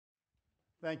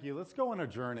Thank you. Let's go on a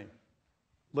journey.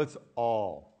 Let's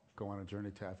all go on a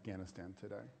journey to Afghanistan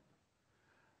today.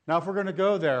 Now, if we're going to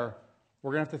go there,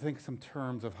 we're going to have to think some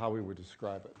terms of how we would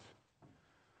describe it.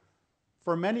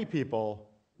 For many people,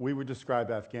 we would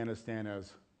describe Afghanistan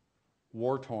as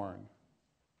war-torn,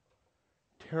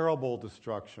 terrible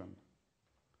destruction,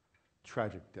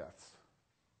 tragic deaths.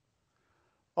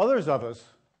 Others of us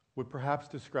would perhaps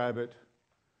describe it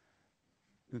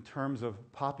in terms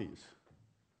of poppies,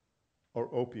 or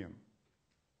opium,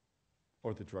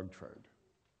 or the drug trade.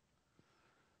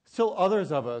 Still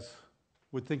others of us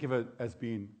would think of it as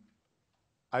being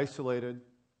isolated,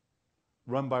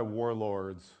 run by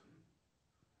warlords,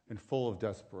 and full of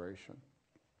desperation.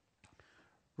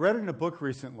 Read in a book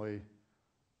recently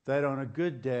that on a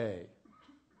good day,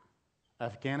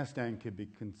 Afghanistan could be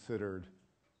considered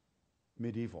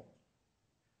medieval.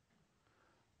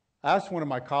 I asked one of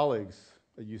my colleagues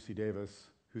at UC Davis,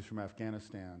 who's from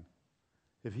Afghanistan,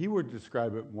 if he were to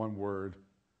describe it in one word,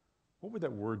 what would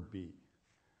that word be?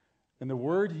 And the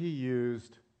word he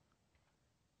used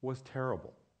was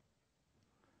terrible.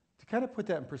 To kind of put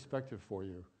that in perspective for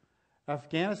you,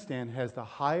 Afghanistan has the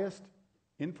highest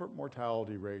infant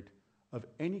mortality rate of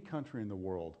any country in the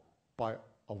world by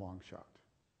a long shot.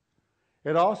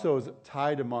 It also is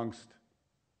tied amongst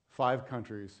 5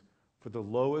 countries for the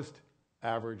lowest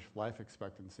average life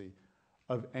expectancy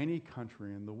of any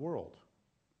country in the world.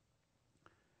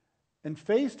 And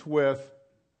faced with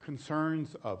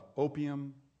concerns of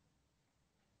opium,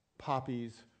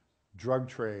 poppies, drug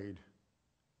trade,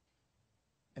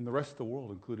 and the rest of the world,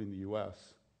 including the US,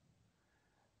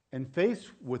 and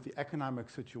faced with the economic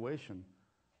situation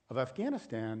of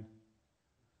Afghanistan,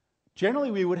 generally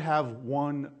we would have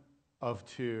one of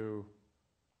 2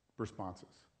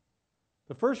 responses.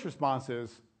 The first response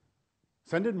is,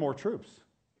 send in more troops.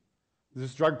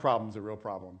 This drug problem is a real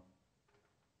problem.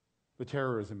 The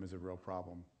terrorism is a real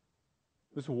problem.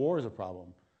 This war is a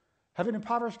problem. Having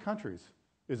impoverished countries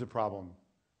is a problem.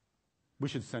 We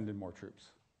should send in more troops.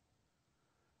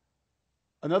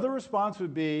 Another response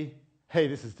would be, hey,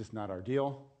 this is just not our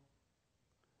deal.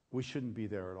 We shouldn't be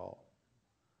there at all.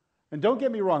 And don't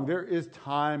get me wrong, there is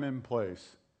time and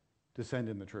place to send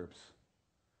in the troops.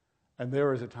 And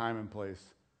there is a time and place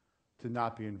to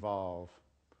not be involved.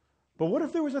 But what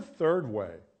if there was a third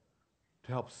way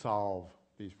to help solve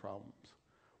these problems?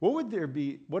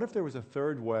 What if there was a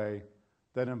third way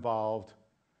that involved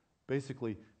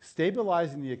basically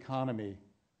stabilizing the economy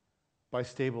by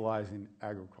stabilizing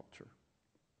agriculture?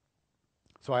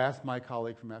 So I asked my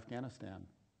colleague from Afghanistan,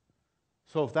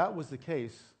 so if that was the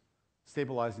case,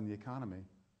 stabilizing the economy,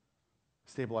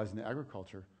 stabilizing the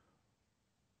agriculture,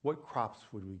 what crops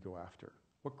would we go after?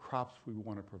 What crops would we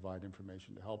want to provide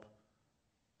information to help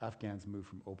Afghans move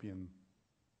from opium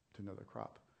to another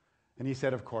crop? And he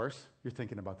said, of course, you're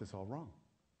thinking about this all wrong.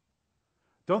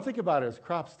 Don't think about it as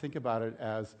crops, think about it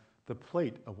as the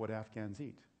plate of what Afghans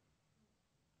eat.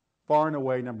 Far and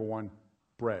away, number 1,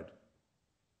 bread.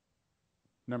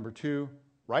 Number 2,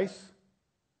 rice.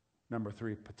 Number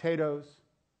 3, potatoes.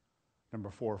 Number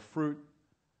 4, fruit.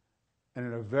 And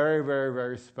in a very, very,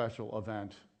 very special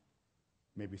event,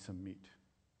 maybe some meat.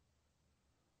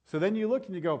 So then you look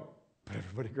and you go, but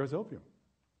everybody grows opium.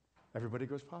 Everybody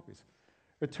grows poppies.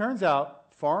 It turns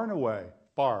out, far and away,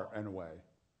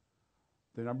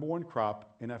 the number 1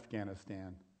 crop in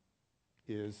Afghanistan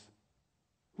is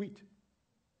wheat.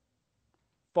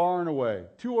 Far and away.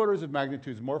 2 orders of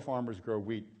magnitude more farmers grow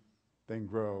wheat than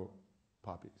grow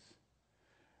poppies.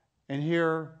 And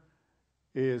here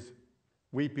is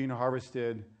wheat being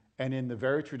harvested, and in the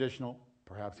very traditional,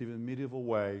 perhaps even medieval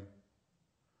way,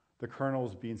 the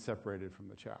kernels being separated from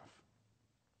the chaff.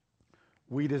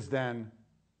 Wheat is then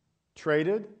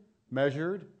traded,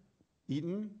 measured,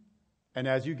 eaten, and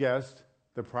as you guessed,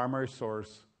 the primary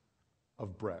source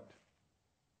of bread.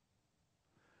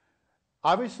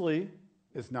 Obviously,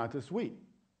 it's not just wheat.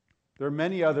 There are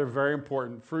many other very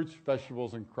important fruits,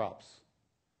 vegetables, and crops.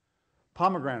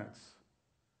 Pomegranates.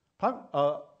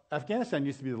 Afghanistan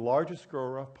used to be the largest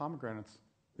grower of pomegranates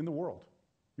in the world.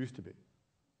 Used to be.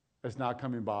 It's not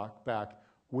coming back.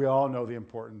 We all know the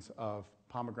importance of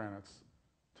pomegranates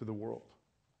to the world.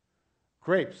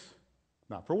 Grapes,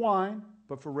 not for wine,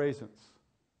 but for raisins.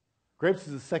 Grapes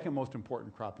is the second most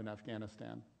important crop in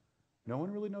Afghanistan. No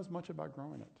one really knows much about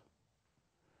growing it.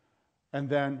 And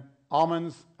then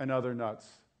almonds and other nuts.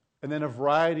 And then a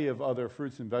variety of other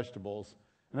fruits and vegetables.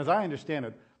 And as I understand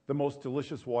it, the most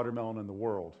delicious watermelon in the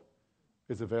world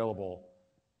is available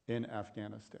in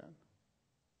Afghanistan.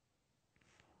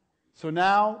 So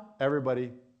now,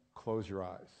 everybody, close your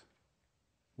eyes.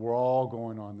 We're all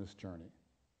going on this journey.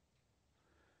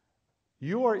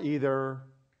 You are either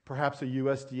Perhaps a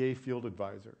USDA field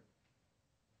advisor.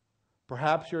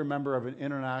 Perhaps you're a member of an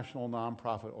international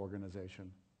nonprofit organization.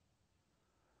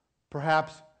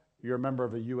 Perhaps you're a member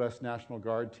of a U.S. National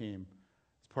Guard team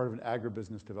as part of an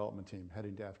agribusiness development team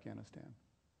heading to Afghanistan.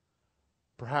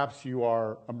 Perhaps you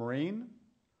are a Marine.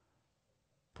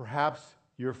 Perhaps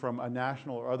you're from a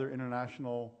national or other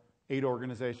international aid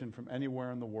organization from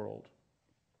anywhere in the world.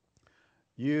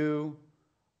 You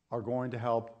are going to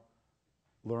help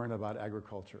learn about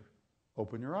agriculture.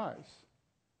 Open your eyes.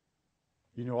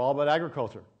 You know all about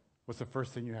agriculture. What's the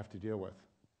first thing you have to deal with?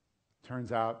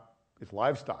 Turns out it's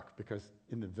livestock, because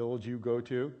in the village you go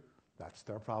to, that's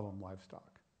their problem,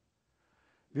 livestock.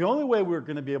 The only way we're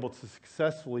going to be able to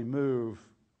successfully move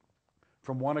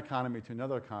from one economy to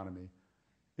another economy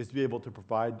is to be able to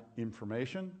provide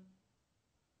information,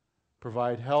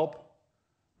 provide help,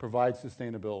 provide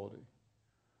sustainability.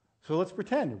 So let's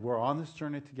pretend we're on this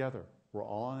journey together. We're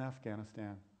all in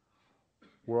Afghanistan.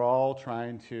 We're all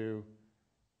trying to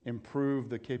improve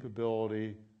the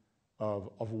capability of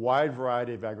a wide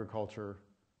variety of agriculture,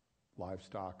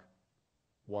 livestock,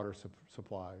 water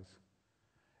supplies.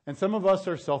 And some of us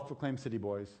are self-proclaimed city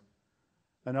boys,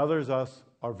 and others of us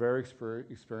are very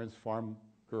experienced farm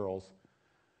girls.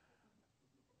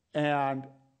 But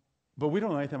we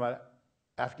don't know anything about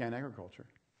Afghan agriculture.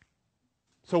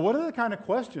 So what are the kind of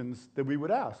questions that we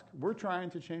would ask? We're trying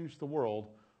to change the world.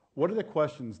 What are the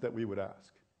questions that we would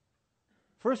ask?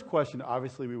 First question,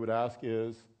 obviously, we would ask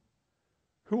is,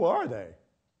 who are they?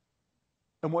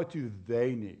 And what do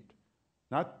they need?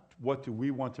 Not what do we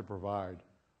want to provide,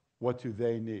 what do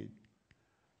they need?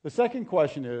 The second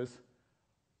question is,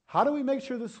 how do we make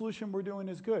sure the solution we're doing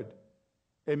is good?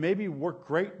 It may work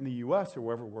great in the US or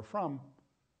wherever we're from,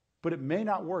 but it may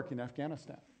not work in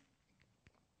Afghanistan.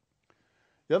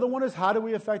 The other one is, how do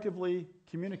we effectively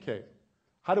communicate?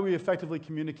 How do we effectively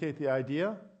communicate the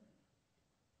idea?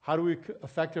 How do we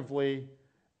effectively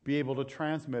be able to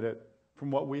transmit it from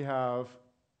what we have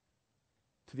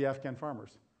to the Afghan farmers?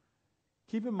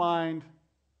 Keep in mind,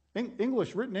 written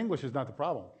English is not the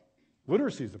problem.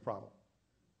 Literacy is the problem.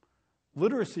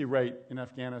 Literacy rate in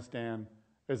Afghanistan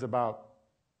is about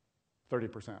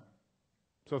 30%.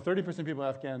 So 30% of people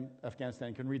in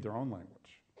Afghanistan can read their own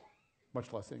language,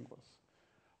 much less English.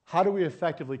 How do we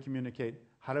effectively communicate?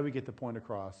 How do we get the point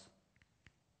across?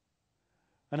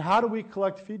 And how do we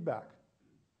collect feedback?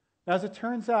 Now, as it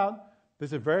turns out,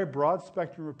 there's a very broad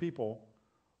spectrum of people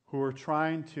who are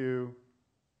trying to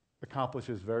accomplish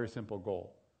this very simple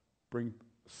goal: bring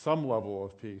some level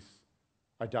of peace.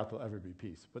 I doubt there'll ever be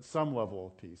peace, but some level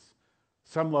of peace,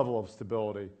 some level of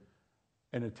stability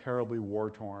in a terribly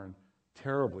war-torn,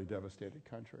 terribly devastated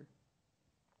country.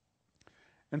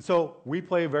 And so we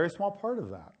play a very small part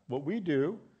of that. What we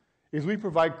do is we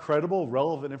provide credible,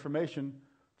 relevant information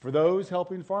for those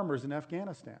helping farmers in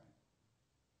Afghanistan.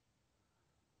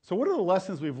 So what are the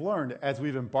lessons we've learned as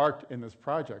we've embarked in this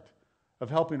project of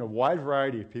helping a wide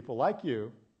variety of people like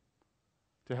you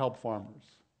to help farmers?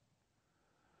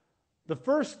 The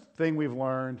first thing we've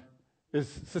learned is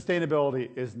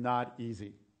sustainability is not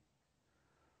easy.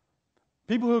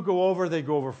 People who go over, they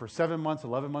go over for 7 months,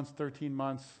 11 months, 13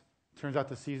 months. Turns out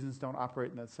the seasons don't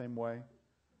operate in that same way.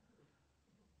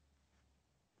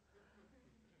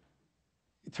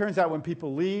 It turns out when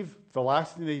people leave, the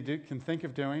last thing they can think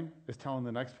of doing is telling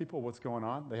the next people what's going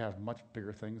on. They have much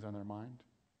bigger things on their mind.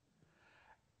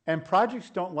 And projects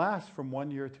don't last from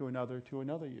 1 year to another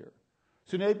year.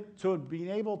 So being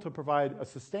able to provide a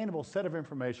sustainable set of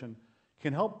information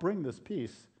can help bring this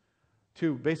peace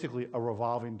to basically a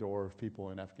revolving door of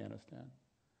people in Afghanistan.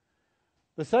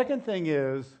 The second thing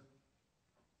is,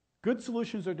 good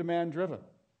solutions are demand-driven.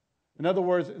 In other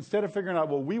words, instead of figuring out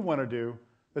what we want to do,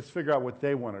 let's figure out what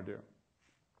they want to do.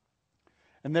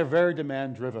 And they're very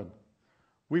demand-driven.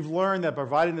 We've learned that by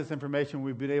providing this information,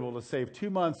 we've been able to save 2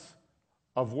 months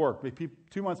of work, make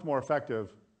 2 months more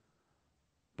effective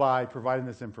by providing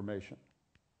this information.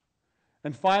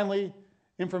 And finally,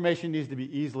 information needs to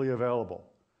be easily available.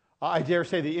 I dare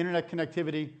say the internet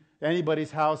connectivity to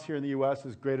anybody's house here in the US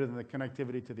is greater than the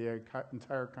connectivity to the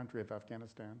entire country of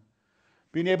Afghanistan.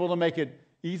 Being able to make it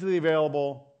easily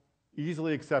available,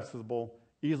 easily accessible,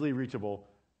 easily reachable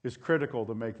is critical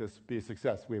to make this be a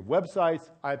success. We have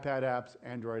websites, iPad apps,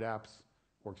 Android apps,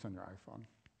 works on your iPhone.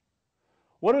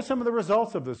 What are some of the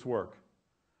results of this work?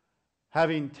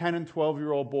 Having 10 and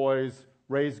 12-year-old boys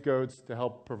raise goats to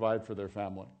help provide for their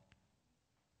family.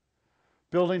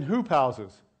 Building hoop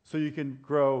houses so you can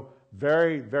grow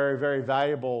very, very, very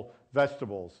valuable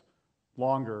vegetables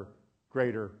longer,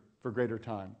 greater, for greater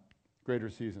time, greater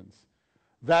seasons.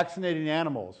 Vaccinating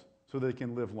animals so they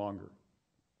can live longer.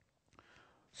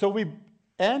 So we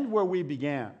end where we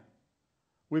began.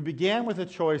 We began with a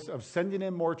choice of sending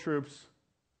in more troops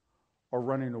or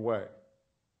running away.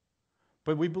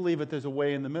 But we believe that there's a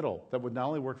way in the middle that would not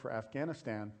only work for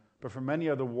Afghanistan, but for many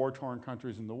other war-torn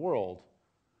countries in the world.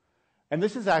 And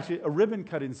this is actually a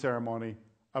ribbon-cutting ceremony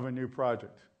of a new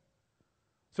project.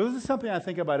 So this is something I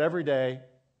think about every day,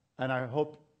 and I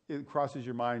hope it crosses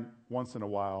your mind once in a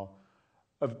while,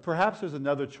 of perhaps there's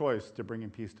another choice to bringing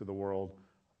peace to the world,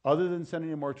 other than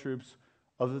sending in more troops,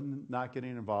 other than not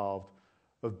getting involved,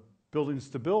 of building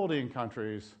stability in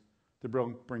countries, to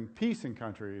bring peace in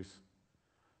countries,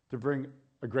 to bring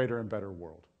a greater and better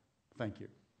world. Thank you.